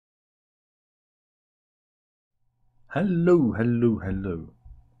Hello, hello, hello.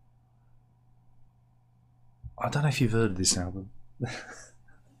 I don't know if you've heard of this album.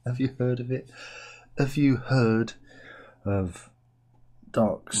 Have you heard of it? Have you heard of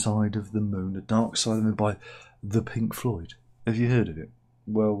Dark Side of the Moon? The Dark Side of the Moon by the Pink Floyd. Have you heard of it?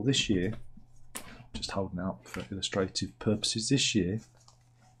 Well, this year, just holding it up for illustrative purposes, this year,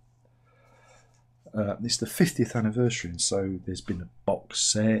 it's the 50th anniversary, and so there's been a box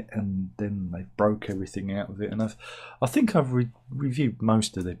set, and then they broke everything out of it, and I think I've reviewed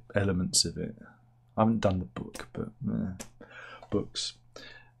most of the elements of it. I haven't done the book, but books.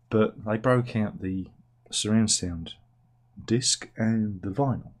 But they broke out the surround sound disc and the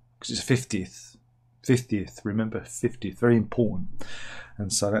vinyl because it's 50th. 50th, remember 50th, very important,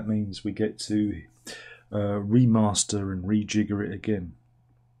 and so that means we get to remaster and rejigger it again.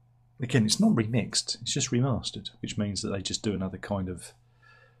 Again, it's not remixed, it's just remastered, which means that they just do another kind of,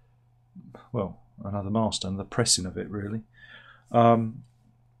 well, another master, another pressing of it, really.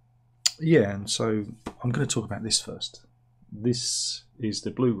 Yeah, and so I'm going to talk about this first. This is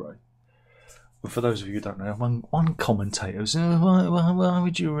the Blu-ray. For those of you who don't know, one commentator said, why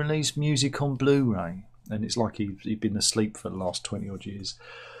would you release music on Blu-ray? And it's like he'd been asleep for the last 20 odd years.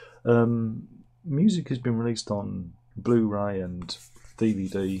 Music has been released on Blu-ray and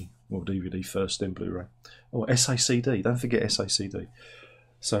DVD. Well, DVD first, then Blu-ray. Or SACD, don't forget SACD.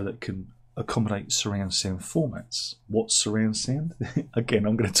 So that can accommodate surround sound formats. What's surround sound? Again,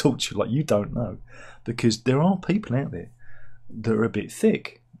 I'm going to talk to you like you don't know, because there are people out there that are a bit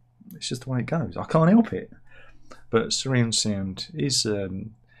thick. It's just the way it goes. I can't help it. But surround sound is a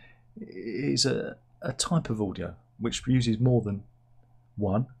type of audio which uses more than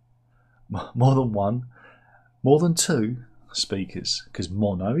two speakers, because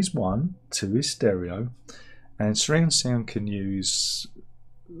mono is one, two is stereo, and surround sound can use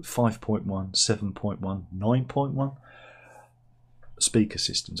 5.1, 7.1, 9.1 speaker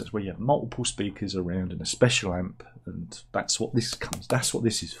systems. That's where you have multiple speakers around and a special amp, and that's what this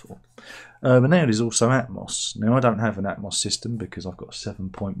is for. But now there's also Atmos. Now I don't have an Atmos system because I've got a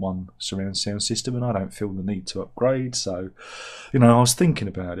 7.1 surround sound system and I don't feel the need to upgrade. So, I was thinking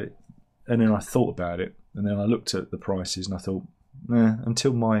about it, and then I thought about it, and then I looked at the prices and I thought,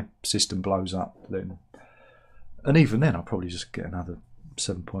 until my system blows up, then, and even then I'll probably just get another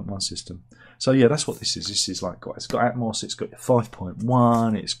 7.1 system. So yeah, that's what this is. This is like, it's got Atmos, it's got your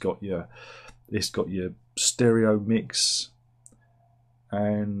 5.1, it's got your stereo mix,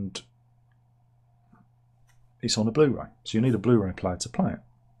 and it's on a Blu-ray. So you need a Blu-ray player to play it.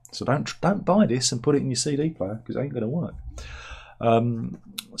 So don't buy this and put it in your CD player, because it ain't going to work.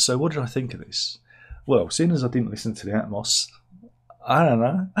 So what did I think of this? Well, seeing as I didn't listen to the Atmos, I don't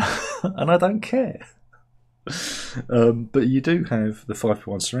know, and I don't care. But you do have the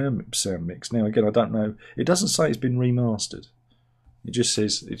 5.1 surround sound mix. Now again, I don't know. It doesn't say it's been remastered. It just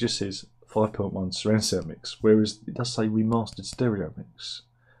says 5.1 surround sound mix, whereas it does say remastered stereo mix.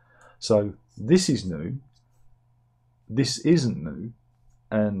 So this is new. This isn't new,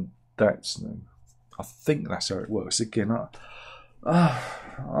 and that's new. I think that's how it works. Again,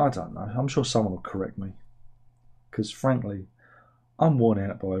 I don't know. I'm sure someone will correct me, because frankly, I'm worn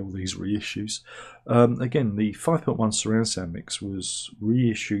out by all these reissues. Again, the 5.1 surround sound mix was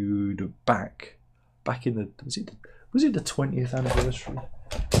reissued back in the was it the 20th anniversary?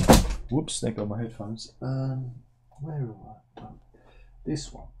 Whoops, there go my headphones. Where am I?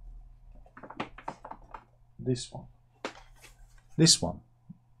 This one. This one.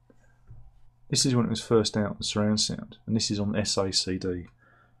 This is when it was first out in surround sound, and this is on SACD,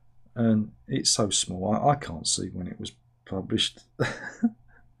 and it's so small I can't see when it was published.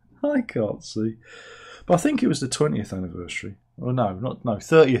 I can't see, but I think it was the 20th anniversary. Oh no,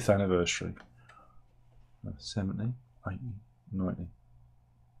 30th anniversary. 70, 80, 90.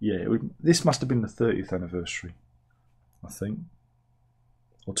 Yeah, this must have been the 30th anniversary, I think,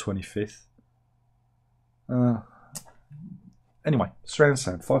 or 25th. Anyway, surround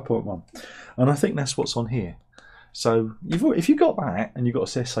sound 5.1, and I think that's what's on here. So if you got that and you've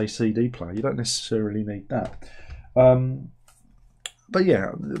got a SACD player, you don't necessarily need that. But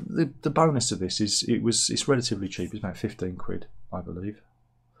yeah, the bonus of this is it's relatively cheap. It's about 15 quid, I believe,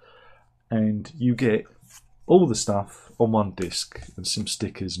 and you get all the stuff on one disc and some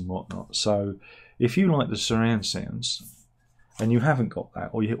stickers and whatnot. So if you like the surround sounds and you haven't got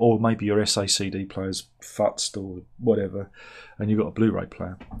that, or maybe your SACD player's futzed or whatever, and you've got a Blu-ray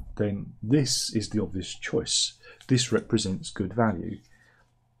player, then this is the obvious choice. This represents good value,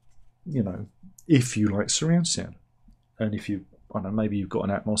 if you like surround sound. And if you, I don't know, maybe you've got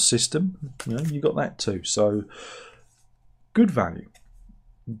an Atmos system, you got that too. So good value.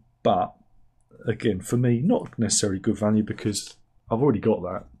 But again, for me, not necessarily good value because I've already got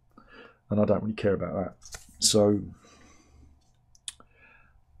that and I don't really care about that. So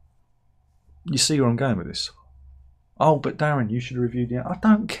you see where I'm going with this. Oh, but Darren, you should have reviewed it. I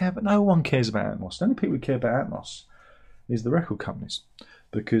don't care, but no one cares about Atmos. The only people who care about Atmos is the record companies,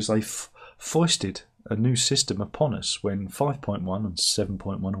 because they've foisted a new system upon us when 5.1 and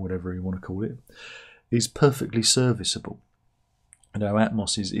 7.1 or whatever you want to call it is perfectly serviceable. You know,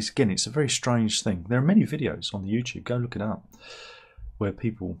 Atmos is again, it's a very strange thing. There are many videos on the YouTube, go look it up, where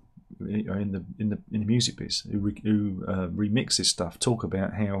people in the music biz who remix this stuff talk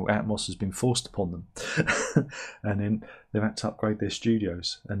about how Atmos has been forced upon them, and then they've had to upgrade their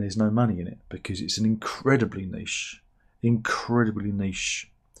studios, and there's no money in it because it's an incredibly niche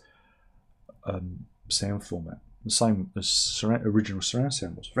sound format. The same as original surround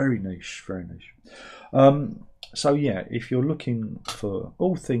sound was. Very niche, very niche. So yeah, if you're looking for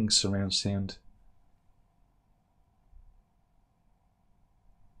all things surround sound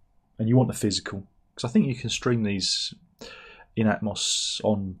and you want the physical, because I think you can stream these in Atmos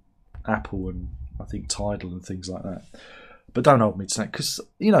on Apple and I think Tidal and things like that. But don't hold me to that, because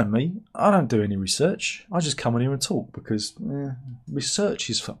you know me, I don't do any research. I just come on here and talk because research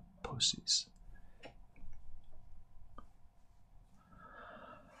is for pussies.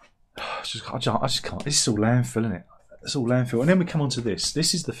 I just can't. This is all landfill, isn't it? It's all landfill. And then we come on to this.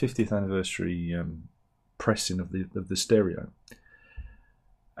 This is the 50th anniversary pressing of the stereo.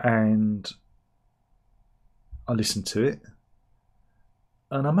 And I listened to it,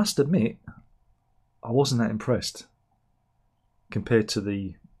 and I must admit, I wasn't that impressed compared to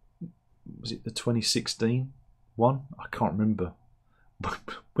the 2016 one? I can't remember.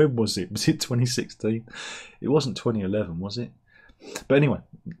 When was it? Was it 2016? It wasn't 2011, was it? But anyway,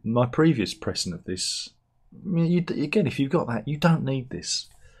 my previous pressing of this, again, if you've got that, you don't need this.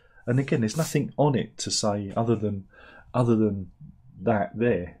 And again, there's nothing on it to say other than that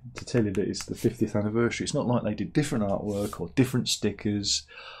there to tell you that it's the 50th anniversary. It's not like they did different artwork or different stickers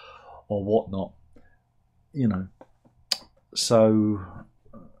or whatnot, you know. So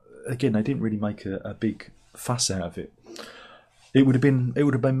again, they didn't really make a big fuss out of it. It would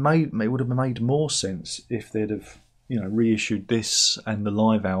have made more sense if they'd have, you know, reissued this and the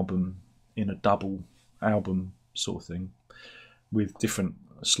live album in a double album sort of thing with different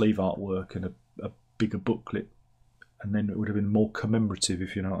sleeve artwork and a bigger booklet, and then it would have been more commemorative,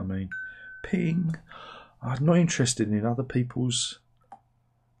 if you know what I mean. Ping. I'm not interested in other people's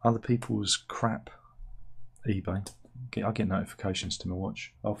crap. eBay. I get notifications to my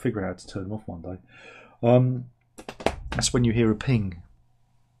watch. I'll figure out how to turn them off one day. That's when you hear a ping.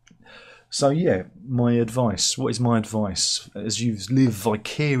 So yeah, my advice. What is my advice? As you live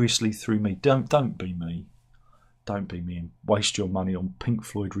vicariously through me, don't be me. Don't be me and waste your money on Pink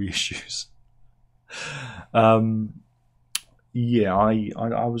Floyd reissues. Yeah,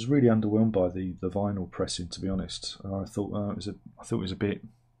 I was really underwhelmed by the vinyl pressing, to be honest. I thought it was a bit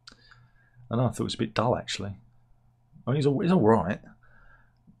dull, actually. I mean, it's all right,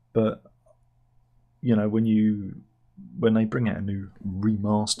 but you know, when they bring out a new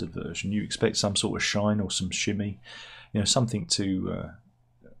remastered version, you expect some sort of shine or some shimmy, you know, something to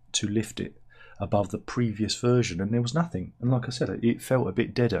lift it above the previous version, and there was nothing. And like I said, it felt a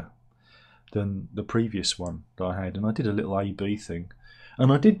bit deader than the previous one that I had. And I did a little A/B thing,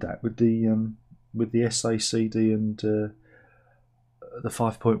 and I did that with the SA CD and the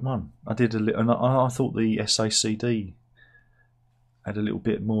 5.1. I did a little, and I thought the SA CD had a little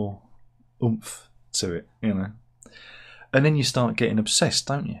bit more oomph to it, you know. And then you start getting obsessed,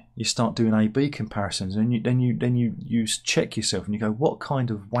 don't you? You start doing A/B comparisons, and then you check yourself and you go, what kind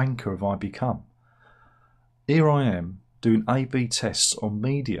of wanker have I become? Here I am doing A/B tests on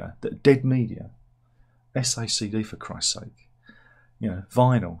media, dead media, SACD for Christ's sake, you know,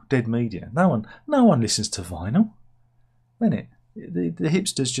 vinyl, dead media. No one listens to vinyl, isn't it? The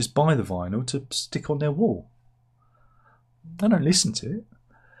hipsters just buy the vinyl to stick on their wall. They don't listen to it.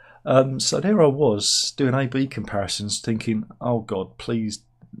 So there I was doing A/B comparisons, thinking, "Oh God, please,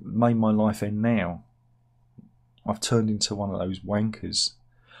 may my life end now." I've turned into one of those wankers.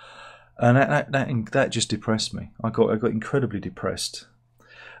 And that just depressed me. I got incredibly depressed.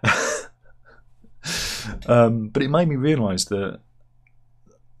 But it made me realise that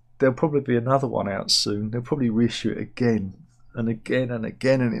there'll probably be another one out soon. They'll probably reissue it again and again and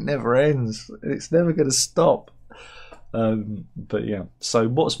again, and it never ends. It's never going to stop. But yeah. So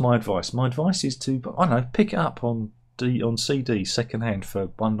what's my advice? My advice is to, I don't know, pick it up on CD second hand for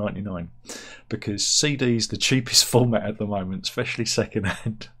 $1.99, because CD is the cheapest format at the moment, especially second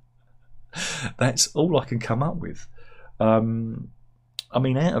hand. That's all I can come up with. I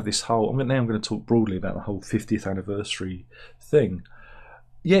mean, out of this whole, I'm going to talk broadly about the whole 50th anniversary thing.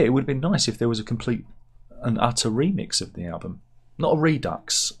 Yeah, it would have been nice if there was a complete and utter remix of the album. Not a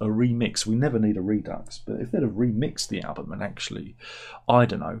redux, a remix. We never need a redux, but if they'd have remixed the album and actually, I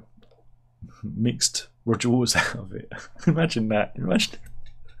don't know, mixed Roger Waters out of it. Imagine that.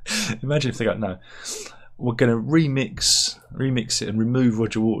 Imagine if they go, no, we're going to remix it and remove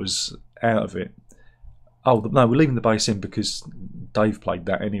Roger Waters out of it. Oh no, we're leaving the bass in because Dave played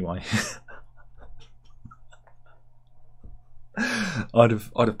that anyway. I'd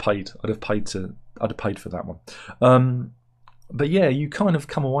have paid for that one. But yeah, you kind of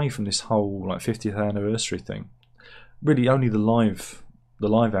come away from this whole like 50th anniversary thing. Really, only the live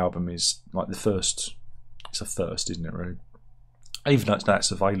album is like the first. It's a first, isn't it? Really, even though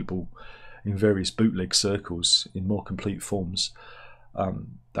that's available in various bootleg circles in more complete forms.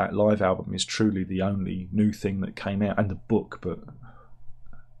 That live album is truly the only new thing that came out, and the book. But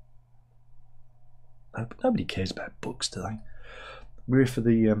nobody cares about books, do they? We're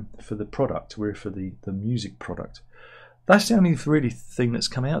here for the product. We're here for the music product. That's the only really thing that's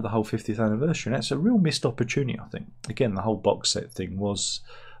come out of the whole 50th anniversary, and that's a real missed opportunity, I think. Again, the whole box set thing was,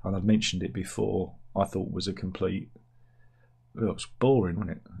 and I've mentioned it before, I thought was a complete... Well, it was boring,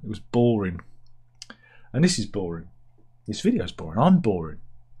 wasn't it? It was boring. And this is boring. This video's boring. I'm boring.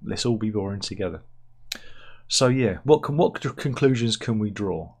 Let's all be boring together. So yeah, what conclusions can we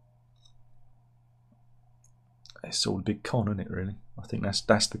draw? It's all a big con, isn't it, really? I think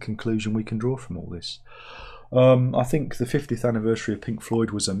that's the conclusion we can draw from all this. I think the 50th anniversary of Pink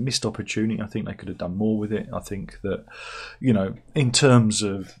Floyd was a missed opportunity. I think they could have done more with it. I think that, you know, in terms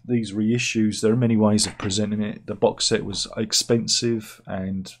of these reissues, there are many ways of presenting it. The box set was expensive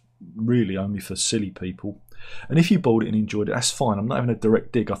and really only for silly people. And if you bought it and enjoyed it, that's fine. I'm not having a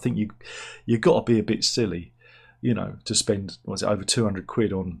direct dig. I think you've got to be a bit silly, you know, to spend, what was it, over 200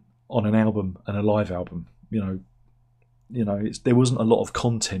 quid on an album and a live album. You know, there wasn't a lot of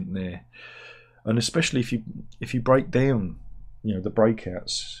content there. And especially if you break down, you know, the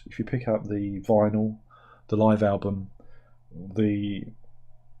breakouts, if you pick up the vinyl, the live album, the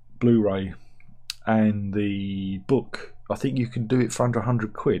Blu-ray, and the book, I think you can do it for under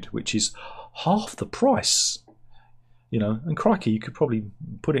 100 quid, which is half the price. You know, and crikey, you could probably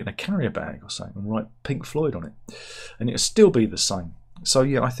put it in a carrier bag or something and write Pink Floyd on it, and it'll still be the same. So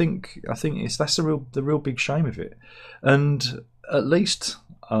yeah, I think that's the real big shame of it. And at least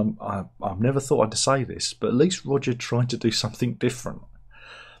I've never thought I'd say this, but at least Roger tried to do something different.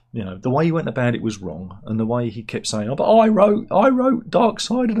 You know, the way he went about it was wrong, and the way he kept saying, "Oh, but I wrote Dark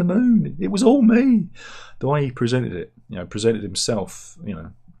Side of the Moon. It was all me." The way he presented it, you know, presented himself, you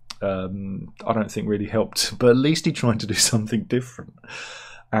know, I don't think really helped. But at least he tried to do something different,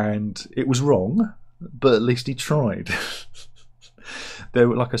 and it was wrong, but at least he tried.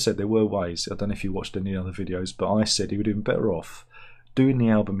 Like I said, there were ways. I don't know if you watched any other videos, but I said he would have been better off doing the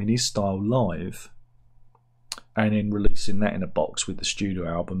album in his style live and then releasing that in a box with the studio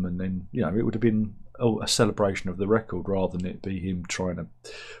album, and then, you know, it would have been a celebration of the record rather than it be him trying to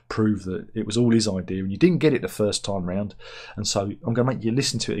prove that it was all his idea and you didn't get it the first time round. And so I'm going to make you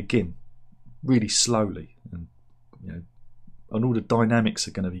listen to it again really slowly, and, you know, and all the dynamics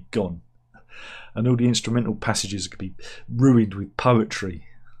are going to be gone, and all the instrumental passages are going to be ruined with poetry,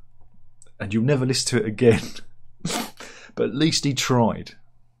 and you'll never listen to it again. But at least he tried,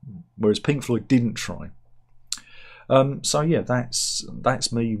 whereas Pink Floyd didn't try. So yeah, that's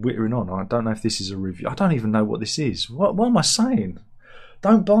me wittering on. I don't know if this is a review. I don't even know what this is. What am I saying?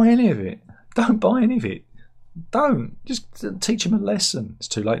 Don't buy any of it. Don't buy any of it. Don't. Just teach him a lesson. It's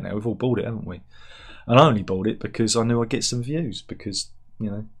too late now. We've all bought it, haven't we? And I only bought it because I knew I'd get some views, because, you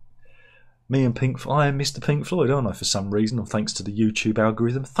know, me and I am Mr. Pink Floyd, aren't I, for some reason, or thanks to the YouTube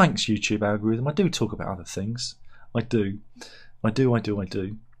algorithm. Thanks, YouTube algorithm. I do talk about other things. I do. And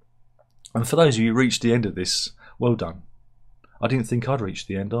for those of you who reached the end of this, well done. I didn't think I'd reach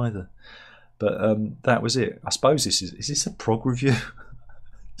the end either. But that was it. I suppose is this a prog review?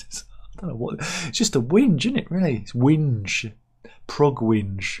 I don't know what. It's just a whinge, isn't it, really? It's whinge. Prog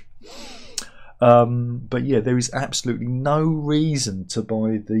whinge. But yeah, there is absolutely no reason to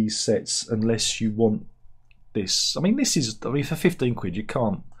buy these sets unless you want this. I mean, for 15 quid, you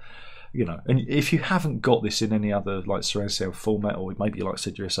can't. You know, and if you haven't got this in any other like surround sound format, or maybe like I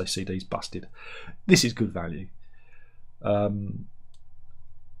said, your SACD's busted, this is good value. Though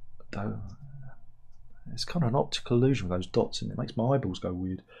it's kind of an optical illusion with those dots, and it makes my eyeballs go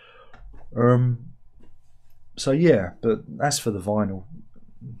weird. So yeah, but as for the vinyl,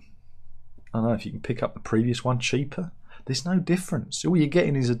 I don't know if you can pick up the previous one cheaper. There's no difference. All you're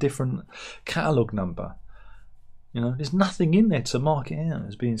getting is a different catalogue number. You know, there's nothing in there to mark it out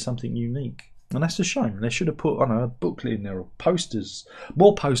as being something unique. And that's a shame. They should have put, I don't know, a booklet in there, or posters,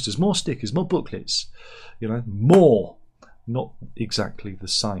 more stickers, more booklets. You know, more. Not exactly the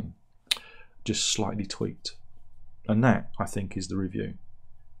same. Just slightly tweaked. And that, I think, is the review.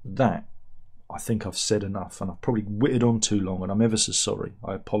 That, I think I've said enough, and I've probably whittled on too long, and I'm ever so sorry.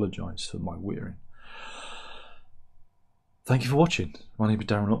 I apologise for my whittering. Thank you for watching. My name is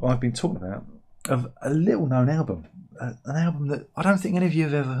Darren. I've been talking about a little known album, an album that I don't think any of you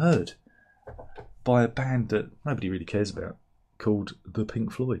have ever heard, by a band that nobody really cares about, called The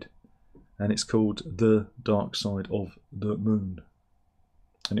Pink Floyd, and it's called The Dark Side of the Moon,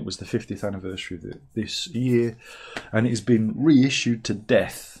 and it was the 50th anniversary of it this year, and it has been reissued to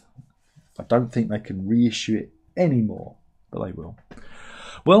death. I don't think they can reissue it anymore, but they will.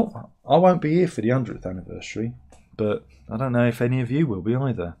 Well, I won't be here for the 100th anniversary, but I don't know if any of you will be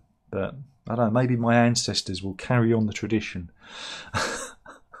either. But I don't know, maybe my ancestors will carry on the tradition.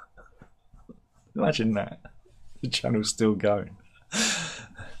 Imagine that. The channel's still going.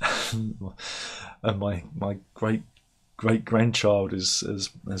 And my great grandchild is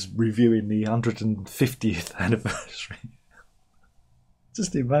reviewing the 150th anniversary.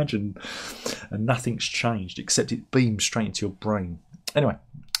 Just imagine, and nothing's changed except it beams straight into your brain. Anyway,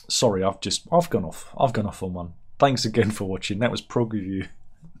 sorry, I've gone off on one. Thanks again for watching. That was PROG Review.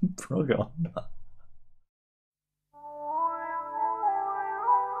 PROG on.